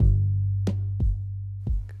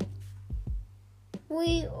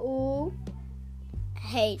We all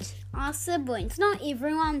hate our siblings. Not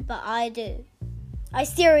everyone, but I do. I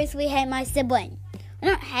seriously hate my sibling. I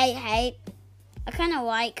don't hate. I kind of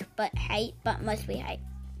like, but hate, but mostly hate.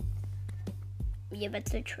 Yeah,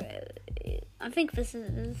 that's so true. I think this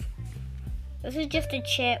is just a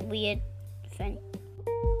chat weird thing.